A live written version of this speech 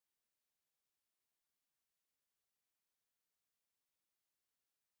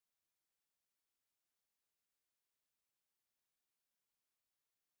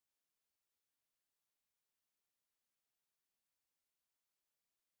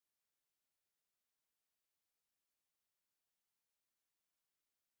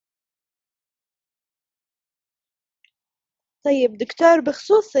طيب دكتور،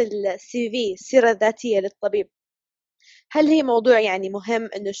 بخصوص السي في السيرة الذاتية للطبيب، هل هي موضوع يعني مهم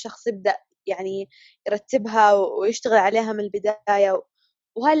إنه الشخص يبدأ يعني يرتبها ويشتغل عليها من البداية؟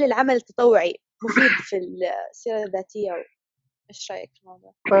 وهل العمل التطوعي مفيد في السيرة الذاتية؟ إيش رأيك في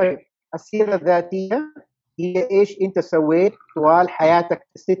الموضوع؟ طيب، السيرة الذاتية هي إيش أنت سويت طوال حياتك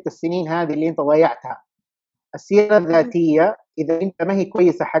الست سنين هذه اللي أنت ضيعتها. السيرة الذاتية إذا أنت ما هي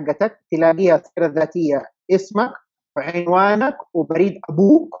كويسة حقتك تلاقيها السيرة الذاتية اسمك وعنوانك وبريد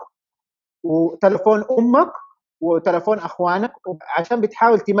أبوك وتلفون أمك وتلفون أخوانك، عشان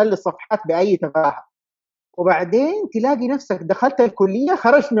بتحاول تملي الصفحات بأي تفاهة، وبعدين تلاقي نفسك دخلت الكلية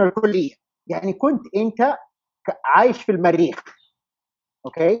خرجت من الكلية، يعني كنت أنت عايش في المريخ.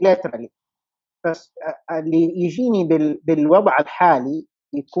 أوكي literally. بس اللي يجيني بالوضع الحالي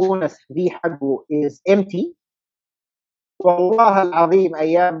يكون السي في حقه is empty. والله العظيم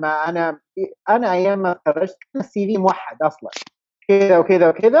ايام ما انا ايام ما تخرجت كان السي في موحد اصلا كذا وكذا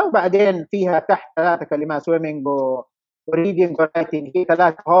وكذا، وبعدين فيها تحت 3 كلمات سويمنج وريدنج ورايتنج، هي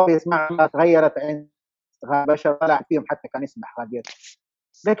 3 هوبيز ما تغيرت عند بشر ولا أحد فيهم حتى كان يسمح غادر.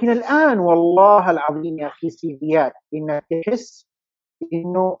 لكن الان والله العظيم يا اخي سيفيات انك تحس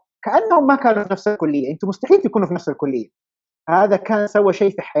انه كانهم ما كانوا في نفس الكليه، انتم مستحيل تكونوا في نفس الكليه. هذا كان سوى شيء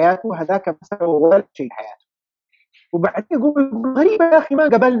في حياته، هذاك ما سوى ولا شيء في حياته. وبعدين يقول غريبه يا اخي ما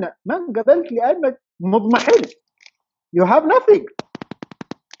قبلنا. ما قبلت لانك مضمحل. you have nothing.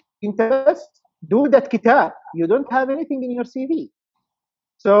 انت بس دودة كتاب. you don't have anything in your CV.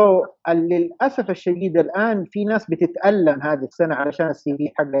 so للاسف الشديد الان في ناس بتتألم هذه السنه علشان السي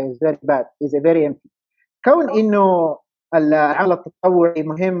في حقها is very bad, is a very empty. كون انه العمل التطوعي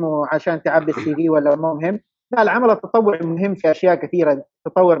مهم وعشان تعبي السي في ولا مو مهم؟ لا، العمل التطوعي مهم في اشياء كثيره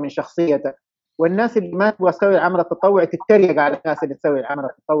تطور من شخصيتك. والناس اللي ما تبغى تسوي العمل التطوعي تتريق على الناس اللي تسوي العمل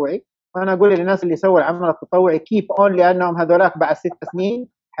التطوعي. وانا اقول للناس اللي يسووا العمل التطوعي كيب اون، لانهم هذولاك بعد 6 سنين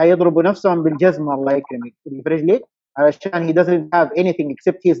حيضربوا نفسهم بالجزمه الله يكرمك اللي في رجلك، علشان he doesn't have anything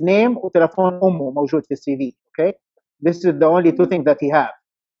except his name وتلفون امه موجود في السي في. اوكي this is the only 2 things that he have.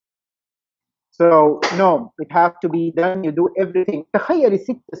 So no, it have to be done. You do everything. تخيل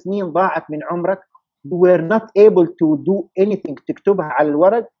 6 سنين ضاعت من عمرك. You were not able to do anything تكتبها على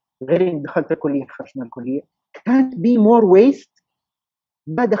الورق غير إن دخلت الكلية خرجت من الكلية. Can't be more waste.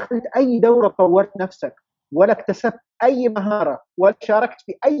 ما دخلت أي دورة طورت نفسك، ولا اكتسبت أي مهارة، ولا شاركت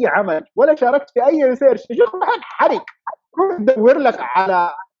في أي عمل، ولا شاركت في أي ريسيرش. تجي حرك روح دور لك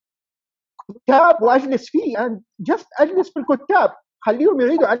على كتاب واجلس فيه and just اجلس في الكتاب، خليهم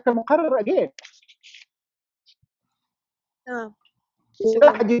يعيدوا على المقرر again. لا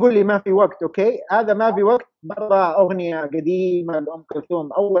أحد يقول لي ما في وقت. اوكي هذا ما في وقت برا اغنيه قديمه لام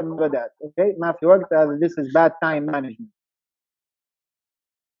كلثوم اول ما بدات. اوكي ما في وقت، هذا this is bad time management.